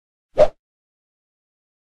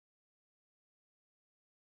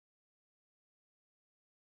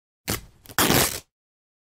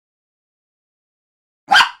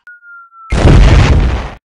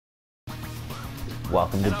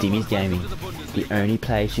Welcome to Dimmy's Gaming, the only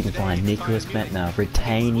place you can find Nicholas Bendtner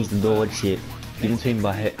retain his lordship given to him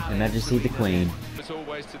by Her Majesty the Queen.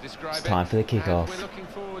 It's time for the kickoff.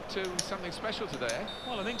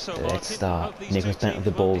 Let's start. Nicholas Bendtner with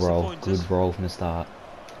the ball roll. Good roll from the start.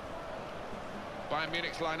 Bayern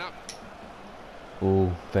Munich's lineup. Ooh,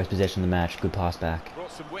 first possession of the match. Good pass back.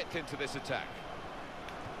 Brought some width into this attack.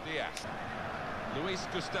 Diaz. Luis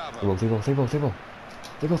Gustavo. Through ball.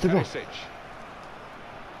 Perisic.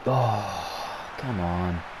 Oh, come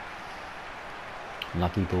on.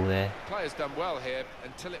 Lucky ball there. Player's done well here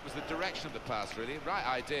until it was the direction of the pass, really. Right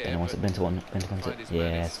idea. Bendtner wants it. Bendtner wants it.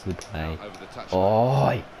 Yes, good play.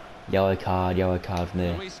 Oh, yellow card from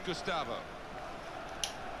there. Luis Gustavo.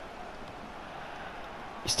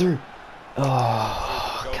 It's through.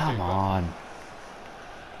 Oh, come on.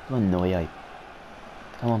 Come on, Noye.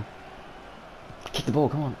 Come on. Kick the ball,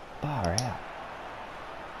 come on. Bar out.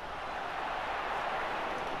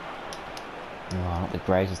 Oh, not the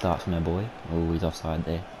greatest start from our boy. Oh, he's offside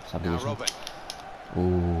there. Subdivision.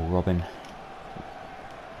 Oh, Robin.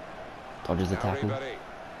 Dodges the tackle.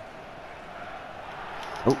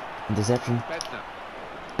 Oh, interception.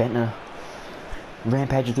 Bendtner.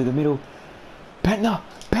 Rampaging through the middle. Bendtner!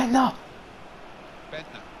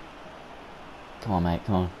 Come on, mate.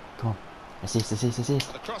 Come on. Assist.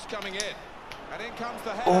 The cross coming in. And in comes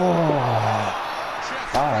the header. Oh!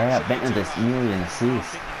 Far out. Bendtner just nearly an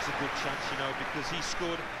assist.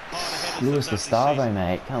 Luis Gustavo,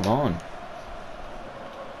 mate. Come on.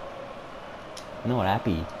 I'm not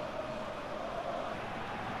happy.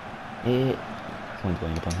 Yeah. Come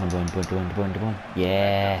on, De Bruyne.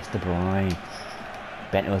 Yes, De Bruyne.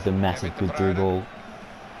 Bendtner with a massive good through ball.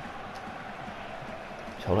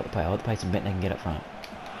 Just hold up the play so Bendtner can get up front.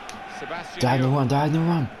 Diagonal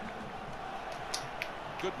run.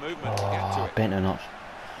 Good movement to get to it. Bendtner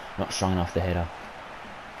not strong enough the header.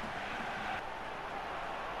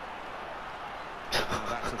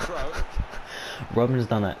 That's a throw. Robin has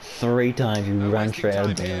done that 3 times. He ran straight out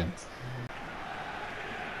of bounds.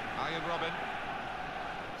 Iron Robin.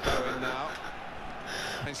 Going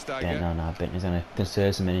now. Bendtner's going to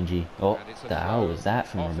conserve some energy. Oh, the hell was that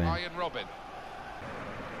from Robin?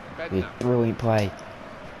 With brilliant play.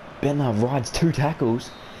 Bendtner rides 2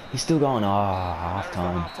 tackles. He's still going. Half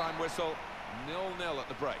time.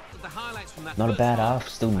 Not a bad half.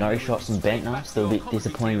 Still no shots from Bendtner. Still a bit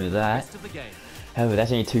disappointed with that. However,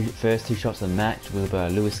 that's only first two shots of the match with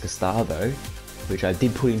Luis Gustavo, which I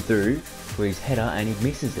did put him through for his header, and he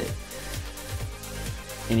misses it.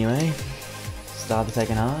 Anyway, start the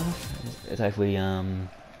second half. Let's hopefully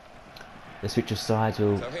the switch of sides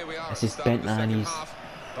will assist Bendtner and his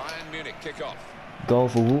Bayern Munich kick off. Goal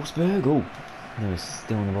for Wolfsburg. Oh, he was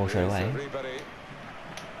still on the ball straight away.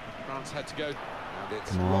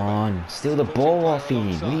 Come on, steal the ball off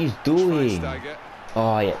him. What are you doing?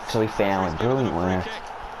 Oh yeah, so he found. Brilliant work.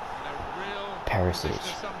 Perisic.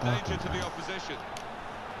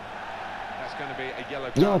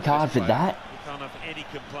 Yellow card for that.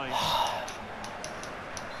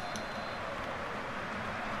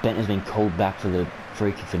 Bendtner's been called back for the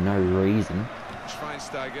free kick for no reason.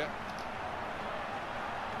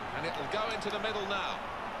 And it'll go into the middle now.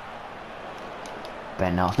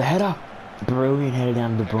 Bendtner off the header. Brilliant header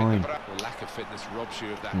down to De Bruyne. The lack of fitness robs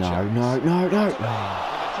you of that No. They're trying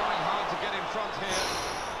hard to get in front here.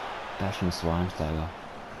 Bashing Schweinsteiger.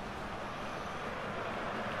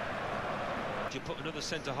 You put another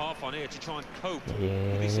centre half on here to try and cope with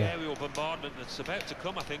this aerial bombardment that's about to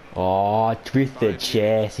come, I think. Oh, with the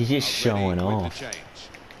chest, he's just showing off.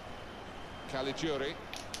 Caligiuri.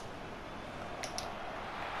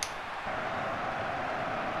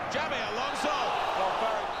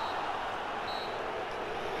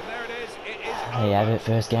 There you have it,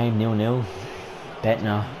 first game 0-0.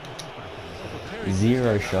 Bendtner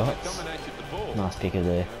 0 shots. Nice pick of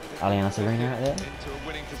the Allianz Arena out there.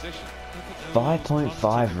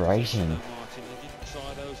 5.5 rating.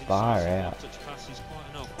 Far out.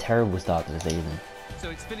 Terrible start to the season.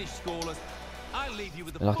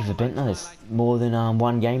 Lucky for Bendtner, there's more than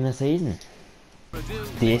 1 game this season.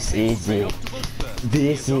 This is it.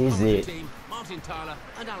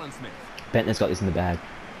 Bendtner's got this in the bag.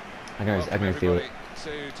 I can feel it.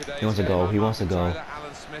 He wants a goal. Alan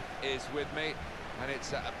Smith is with me, and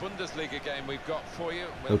it's a Bundesliga game we've got for you.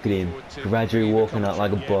 Look at him, gradually walking up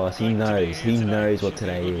like a boss. He knows what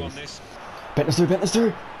today is. Bendtner's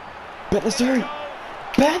through.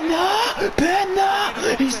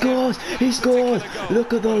 Bendtner! He scores!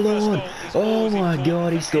 Look at the Lord! Oh my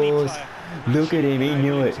God, he scores! Look at him, he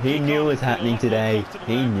knew it. He knew it was happening today.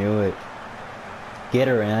 He knew it. Get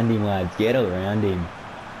around him, lads. Get around him.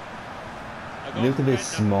 Look at this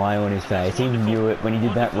smile on his face. He knew it when he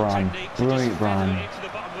did that run. Brilliant run.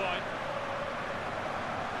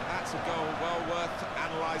 That's a goal well worth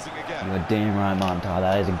analysing again. You're damn right, Martin Tyler.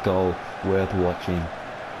 That is a goal worth watching.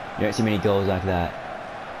 You don't see many goals like that.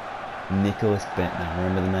 Nicholas Bendtner,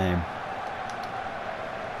 remember the name.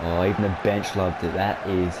 Oh, even the bench loved it. That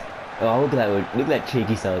is... Oh, look at that. Look at that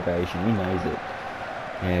cheeky celebration. He knows it.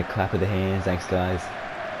 Yeah, clap with the hands. Thanks, guys.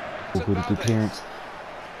 Good clearance.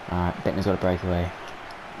 Alright, Bendtner's got a breakaway.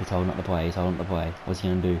 He's holding up the play. He's holding up the play. What's he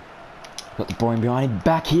going to do? Got De Bruyne behind him.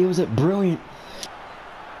 Back heels it. Brilliant.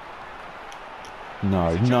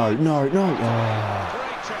 No. Oh.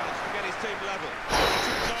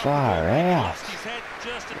 Far out.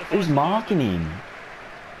 Who's marking him?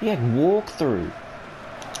 He had walk through.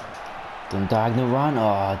 Done diagonal run.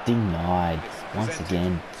 Oh, denied. Once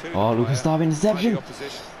again. Oh, Lucas Starve interception.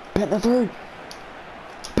 Bendtner through.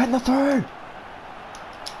 Bendtner through.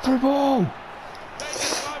 Through ball.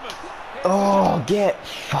 Oh, get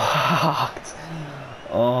fucked.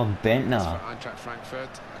 Oh, Bendtner.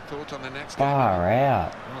 Far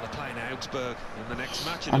out. Well, they're playing Augsburg in the next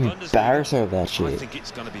match. I'm embarrassed of that shit. I think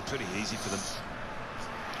it's going to be pretty easy for them.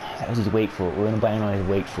 That was his weak foot. We're going to blame on his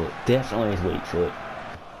weak foot. Definitely his weak foot.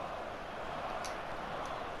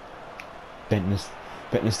 Bendtner's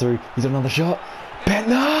through. He's got another shot.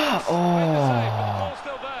 Bendtner! Oh!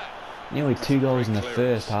 Nearly 2 goals in the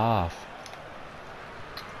first half.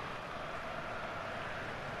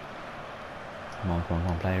 Come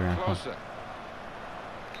on, play around. Come on. So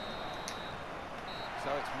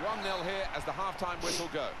it's 1-0 here as the half-time whistle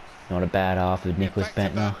goes. Not a bad half with Nicholas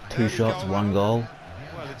Bendtner. 2 shots, 1 goal.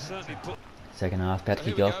 Second half, about to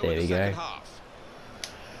kick off. There we go.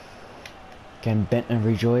 Can Bendtner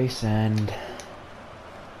rejoice and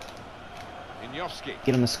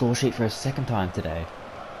get on the score sheet for a second time today?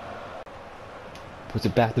 Puts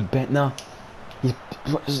it back to Bendtner.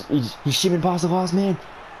 He's shimming past the last man.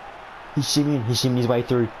 He's shimming his way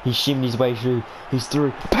through. He's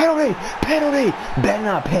through. Penalty!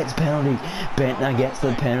 Bendtner pets penalty. Bendtner gets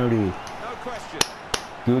the penalty.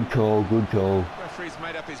 Good call.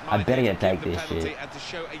 I better get to take this shit.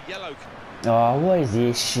 Oh, what is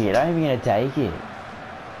this shit? I'm even gonna take it.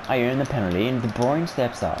 I earned the penalty and De Bruyne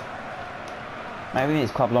steps up. Maybe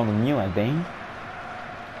it's quite longer than you have been.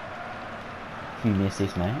 If you miss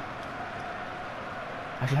this, mate.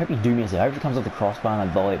 Actually, I hope you do miss it. I hope it comes off the crossbar and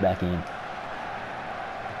I volley it back in.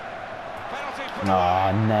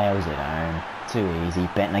 Oh, nails it home. Too easy.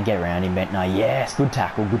 Bendtner, get around him. Bendtner, yes. Good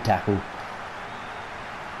tackle.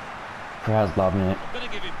 Crowd's loving it.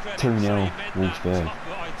 2-0, Wolfsburg.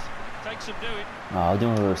 Oh,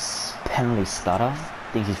 doing a little penalty stutter.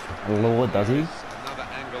 Thinks he's Lord, does he? Another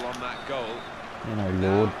angle on that goal. You know,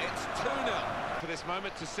 Lord. It's 2-0 for this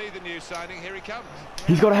moment to see the new signing. Here he comes.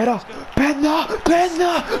 He's got a header. Bendtner!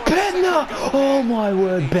 Oh my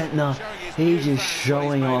word, Bendtner. He's just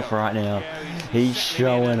showing off right now. He's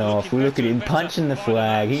showing off. Look at him punching the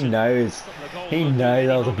flag. He knows.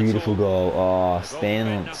 That was a beautiful goal. Oh,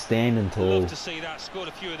 standing tall.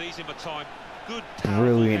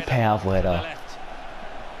 Brilliant, powerful header.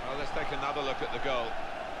 Well, let's take another look at the goal.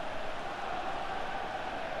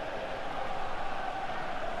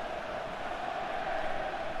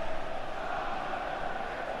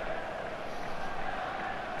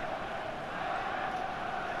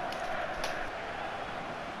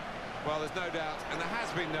 Well, there's no doubt, and there has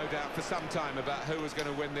been no doubt for some time about who was going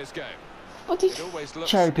to win this game. What's he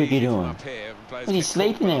cherry picky doing? Was he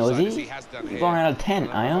sleeping there, was he? You're going out of tent,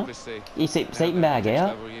 are you? You sleeping bag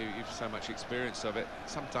out? You've so much experience of it.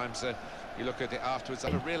 Sometimes you look at it afterwards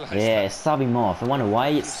and realise. Yeah, sub him off. I wonder why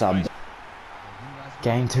he gets subbed.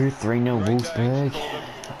 Game 2, 3-0 Wolfsburg.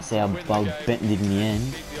 That's how well Bendtner did in the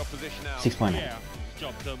end. 6.8.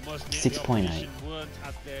 6.8.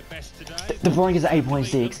 De Bruyne gets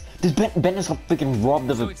 8.6. Does Bendtner's got freaking robbed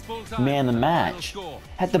of a man of the match?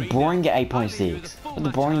 Had De Bruyne get 8.6? What did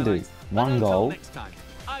De Bruyne do? 1 goal.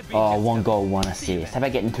 Oh, 1 goal, 1 assist. How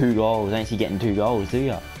about getting 2 goals? Don't see getting 2 goals, do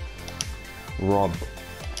ya? Robbed.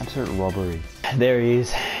 Absolute robbery. There he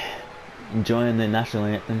is. Enjoying the national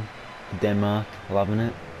anthem. Denmark. Loving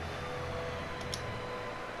it.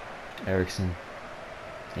 Ericsson.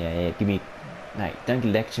 Yeah, give me... Mate, don't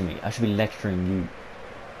lecture me. I should be lecturing you.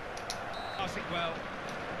 Well.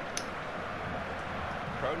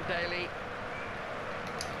 Daly.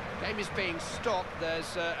 Game is being stopped.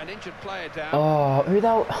 There's an injured player down. Oh, who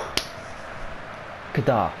the...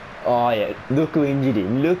 Qatar. Oh yeah, look who injured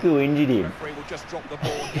him. Referee will just drop the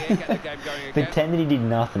ball here, get the game going again. Pretended he did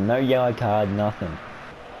nothing. No yellow card, nothing.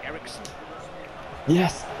 Ericsson.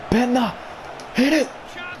 Yes, Bendtner. Hit it.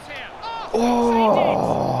 Chance here.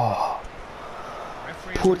 Oh.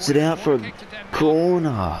 puts it out for a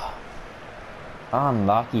corner.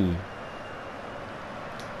 Unlucky.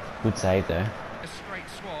 Good save though. A straight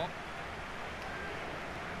swap.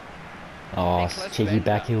 Oh, cheeky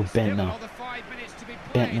back heel, Bendtner.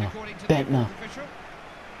 Bendtner.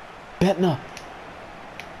 Bendtner.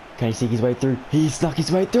 Can he sneak his way through? He snuck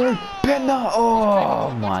his way through. Bendtner.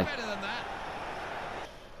 Oh my.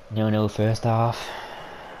 0-0 first half.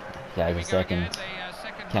 Okay, the second.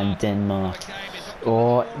 Can Denmark.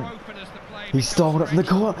 Oh, he stole it from the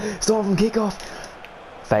corner. Stole it from kickoff.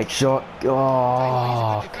 Fake shot.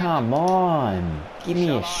 Oh, come on. Give me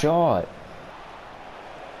a shot.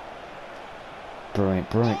 Brilliant,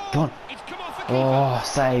 brilliant. Come on. Oh,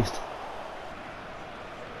 saved.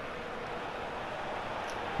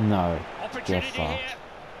 No. Get fucked.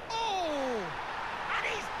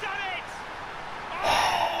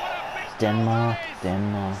 Denmark,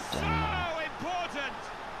 Denmark, Denmark.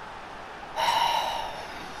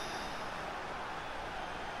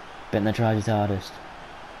 Bendtner tries his hardest.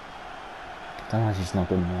 Sometimes he's not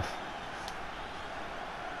good enough.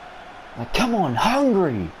 Like, come on,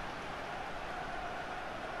 Hungary!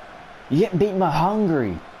 You get beaten by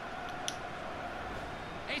Hungary.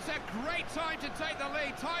 It's a great time to take the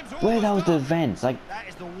lead. Time's Where that was the defense? Like, that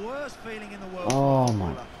is the worst feeling in the world. Oh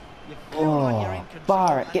my. Oh,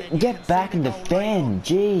 bar it. Get back and defend.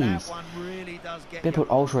 Jeez. Better put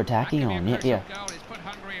ultra attacking on. Yeah.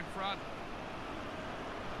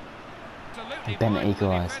 Bendtner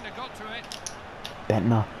equalised.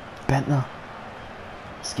 Bendtner.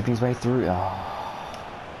 Skipping his way through. Oh.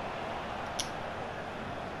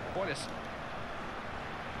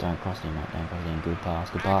 Don't cross him, mate. Don't cross him. Good pass.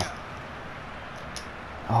 Good pass.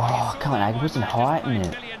 Oh, come on, I can put some height in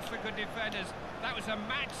it. That was a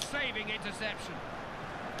match-saving interception.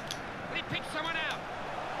 He picked someone out.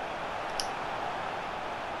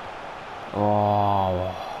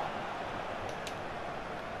 Oh.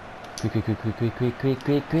 Quick.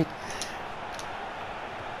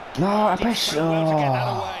 No, I pressed.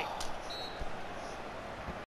 Oh.